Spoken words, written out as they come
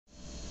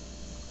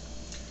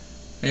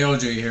Hey,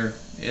 OJ here.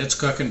 It's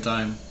cooking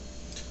time.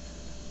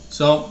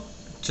 So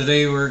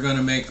today we're going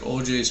to make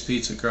OJ's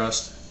pizza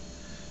crust.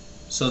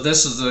 So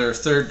this is their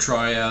third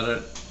try at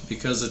it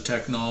because of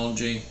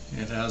technology.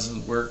 It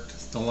hasn't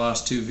worked. The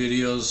last two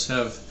videos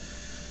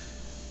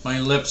my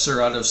lips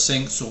are out of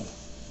sync, so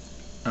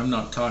I'm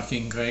not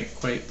talking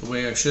quite the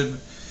way I should.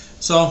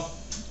 So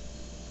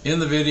in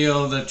the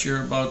video that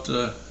you're about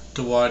to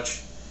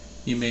watch,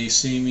 you may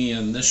see me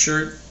in this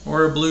shirt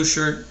or a blue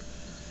shirt,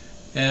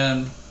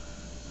 and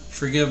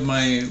forgive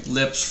my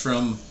lips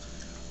from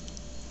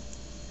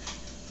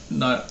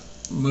not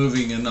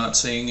moving and not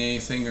saying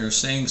anything, or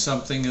saying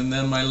something and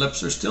then my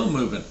lips are still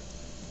moving.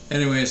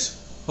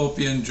 Anyways, hope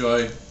you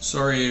enjoy.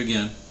 Sorry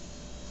again.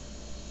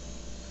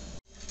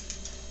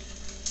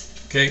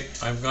 Okay,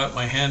 I've got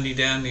my handy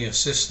dandy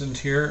assistant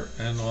here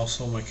and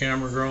also my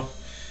camera girl,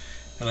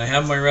 and I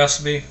have my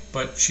recipe,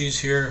 but she's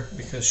here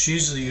because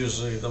she's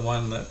usually the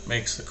one that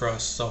makes the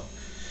crust, so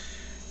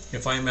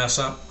if I mess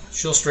up,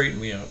 she'll straighten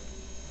me out.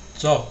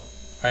 So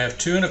I have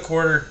 2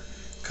 1/4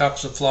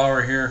 cups of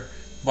flour here,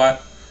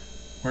 but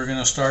we're going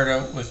to start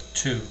out with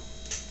 2.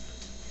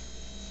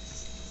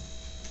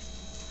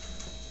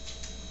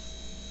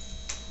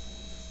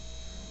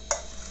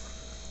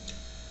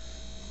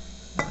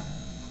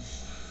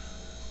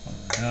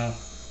 Now,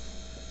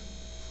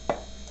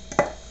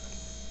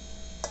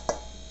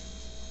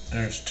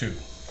 there's 2.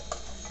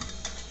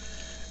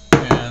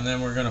 And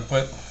then we're going to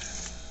put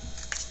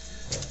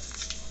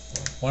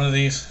one of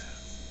these.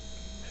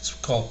 It's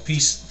called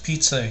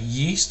pizza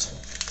yeast.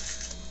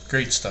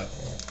 Great stuff.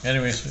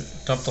 Anyways,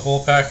 dump the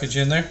whole package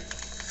in there.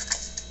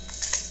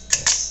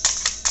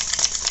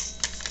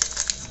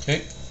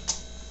 Okay.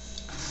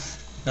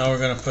 Now we're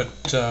going to put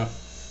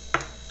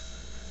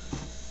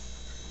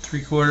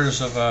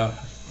 3/4 of a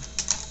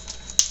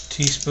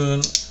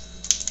teaspoon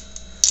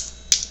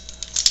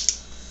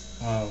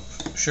of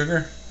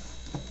sugar.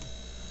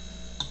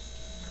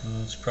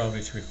 That's probably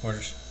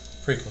 3/4.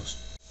 Pretty close.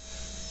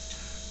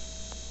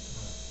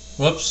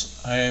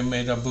 Whoops, I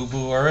made a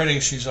boo-boo already.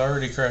 She's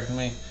already corrected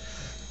me.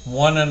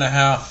 1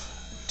 1/2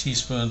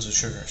 teaspoons of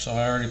sugar. So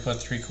I already put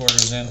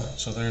 3/4 in,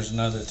 so there's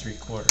another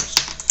 3/4.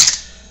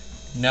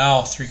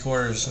 Now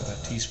 3/4 of a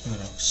teaspoon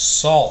of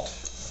salt.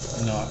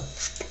 Not.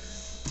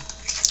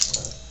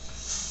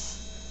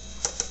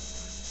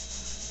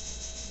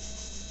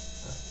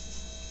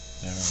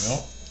 There we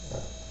go.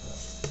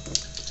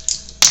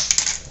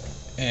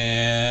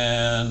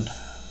 And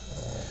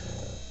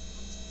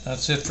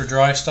that's it for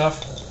dry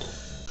stuff.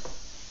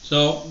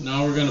 So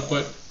now we're going to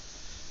put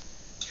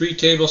 3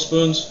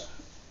 tablespoons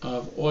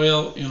of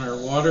oil in our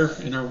water,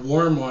 in our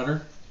warm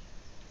water,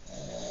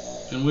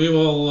 and we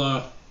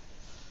will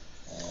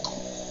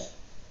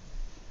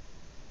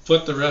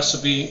put the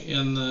recipe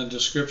in the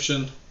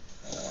description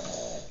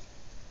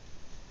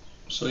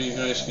so you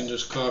guys can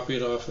just copy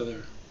it off of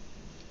there.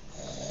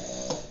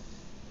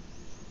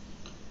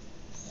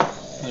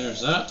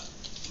 There's that.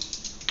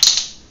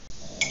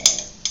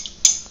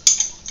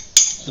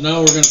 So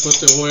now we're going to put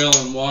the oil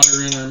and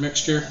water in our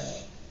mixture.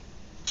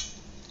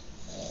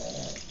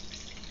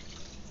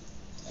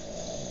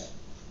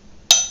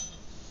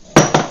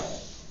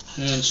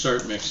 And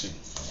start mixing.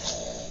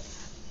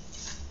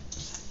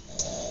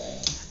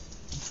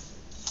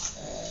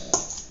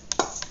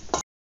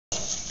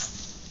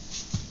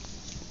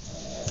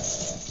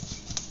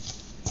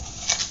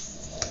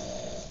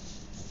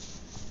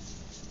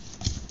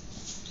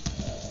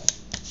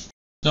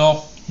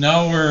 So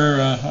now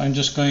I'm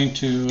just going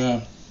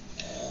to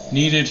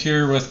knead it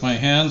here with my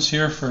hands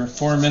here for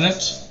 4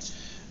 minutes,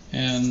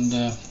 and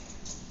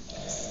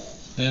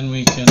then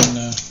we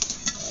can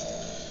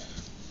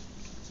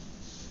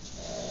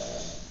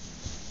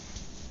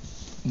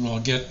we'll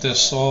get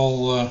this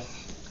all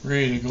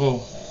ready to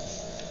go.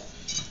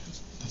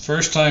 The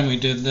first time we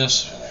did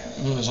this,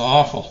 it was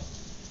awful,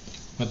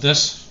 but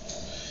this,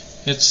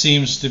 it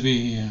seems to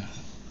be a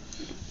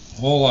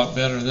whole lot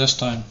better this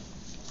time.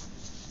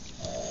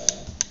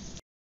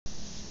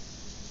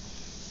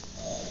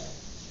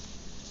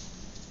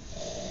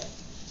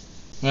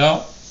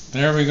 Well,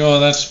 there we go.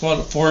 That's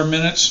about 4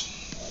 minutes.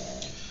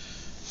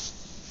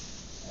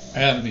 I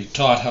had to be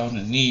taught how to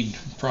knead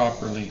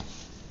properly.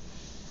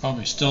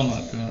 Probably still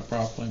not doing it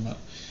properly, but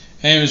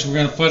anyways,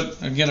 we're going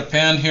to get a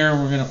pan here.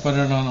 We're going to put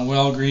it on a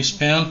well-greased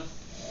pan,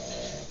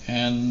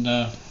 and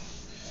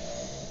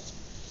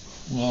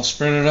we'll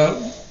spread it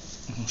out.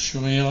 I'll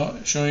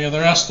show you the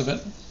rest of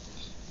it.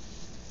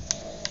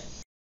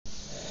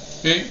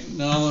 Okay,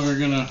 now we're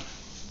going to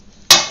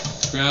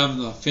grab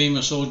the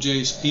famous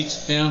OJ's pizza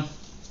pan.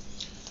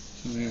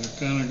 So we've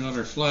kind of got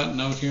her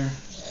flattened out here.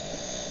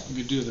 We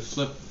could do the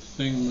flip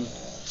thing, but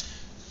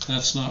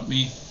that's not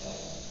me.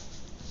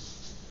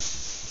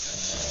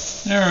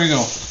 There we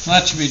go.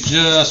 That should be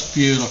just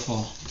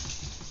beautiful.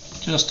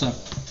 Just a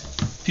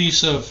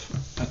piece of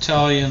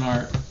Italian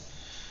art.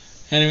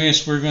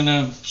 Anyways, we're going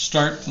to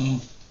start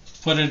and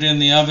put it in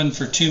the oven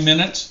for 2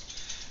 minutes,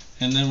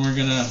 and then we're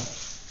going to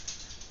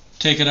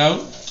take it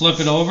out, flip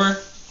it over,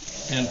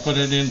 and put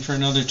it in for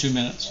another 2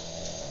 minutes.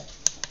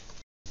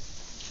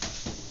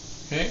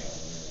 Okay.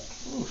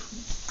 Ooh.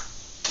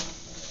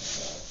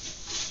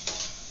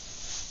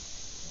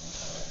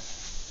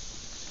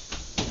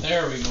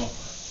 There we go.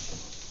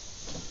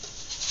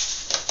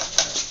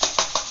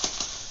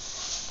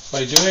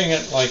 By doing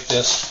it like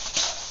this,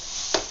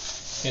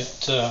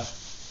 it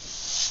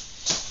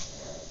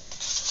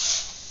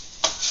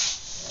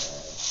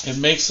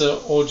makes the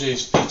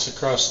OJ's pizza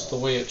crust the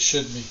way it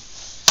should be.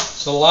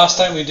 So the last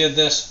time we did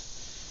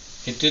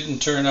this, it didn't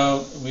turn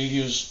out. We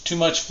used too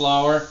much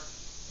flour,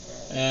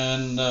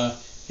 and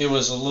it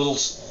was a little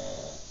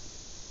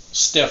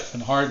stiff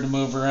and hard to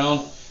move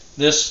around.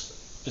 This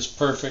is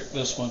perfect,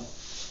 this one.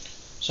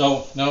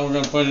 So now we're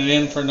going to put it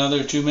in for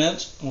another 2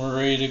 minutes, and we're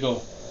ready to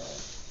go.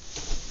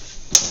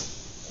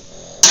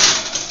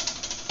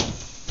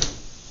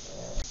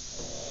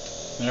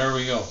 There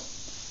we go.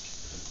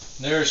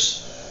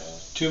 There's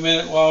 2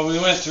 minutes. Well, we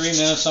went 3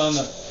 minutes on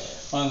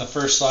the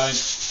first side,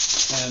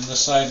 and this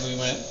side we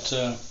went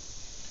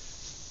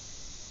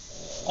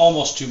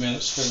almost 2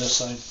 minutes for this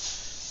side.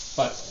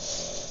 But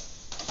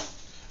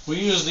we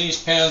use these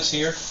pans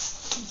here.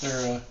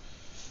 They're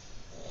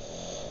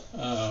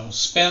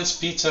Spence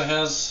Pizza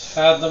has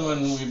had them,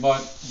 and we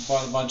bought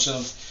a bunch of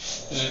them.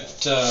 And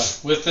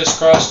with this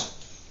crust,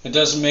 it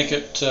doesn't make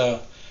it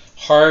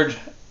hard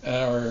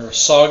or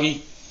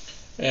soggy,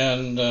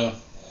 and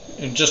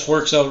it just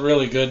works out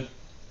really good.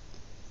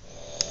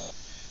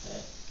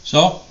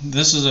 So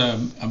this is a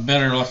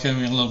better look. I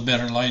mean, a little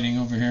better lighting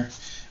over here.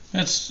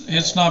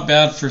 It's not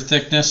bad for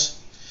thickness.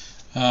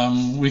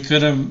 We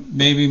could have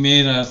maybe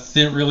made a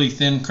really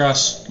thin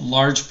crust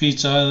large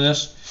pizza out of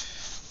this,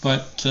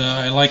 but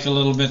I like a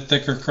little bit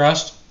thicker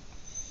crust,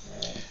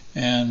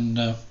 and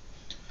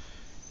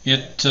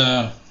it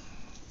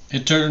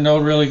turned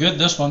out really good,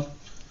 this one.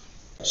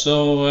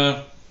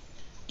 So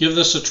give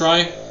this a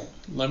try.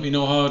 Let me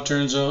know how it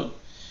turns out.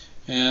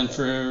 And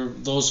for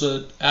those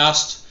that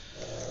asked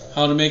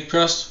how to make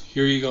crust,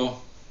 here you go.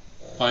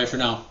 Bye for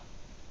now.